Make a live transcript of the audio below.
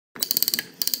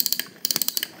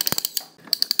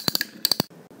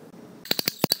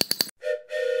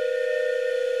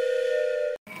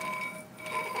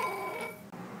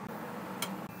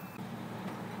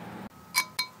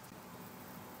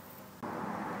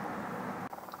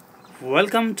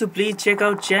Welcome to Please Check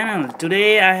Out channel.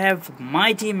 Today I have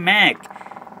Mighty Mac.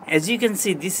 As you can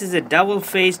see, this is a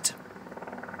double-faced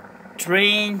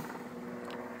train.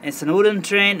 It's an wooden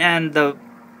train, and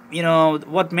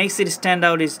what makes it stand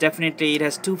out is definitely it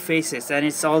has two faces and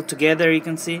it's all together, you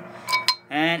can see,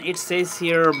 and it says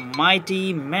here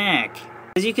Mighty Mac.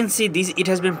 As you can see, it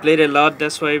has been played a lot,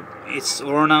 that's why it's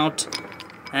worn out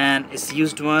and it's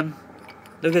used one.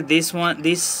 Look at this one,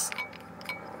 this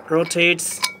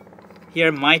rotates. Here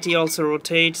Mighty also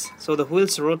rotates, so the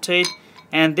wheels rotate,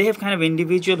 and they have kind of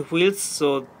individual wheels,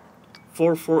 so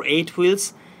 8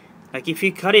 wheels. Like if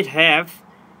you cut it half,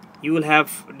 you will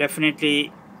have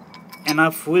definitely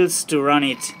enough wheels to run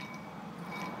it.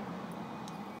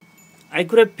 I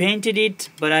could have painted it,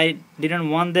 but I didn't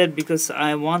want that because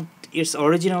I want its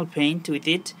original paint with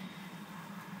it.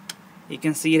 You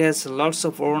can see it has lots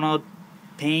of worn out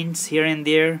paints here and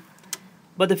there,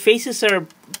 but the faces are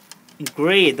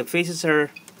great. The faces are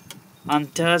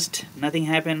untouched, nothing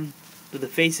happened to the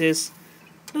faces.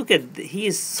 Look at, he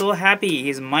is so happy.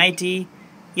 He's mighty.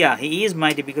 Yeah, he is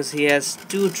mighty because he has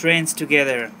two trains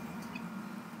together.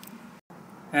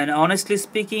 And honestly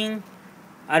speaking,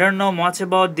 I don't know much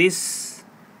about this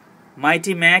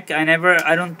Mighty Mac. I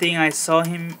don't think I saw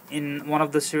him in one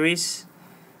of the series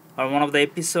or one of the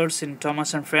episodes in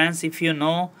Thomas and Friends. If you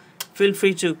know, feel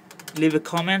free to leave a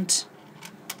comment.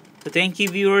 So thank you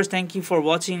viewers, thank you for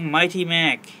watching Mighty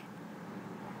Mac,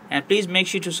 and please make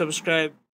sure to subscribe.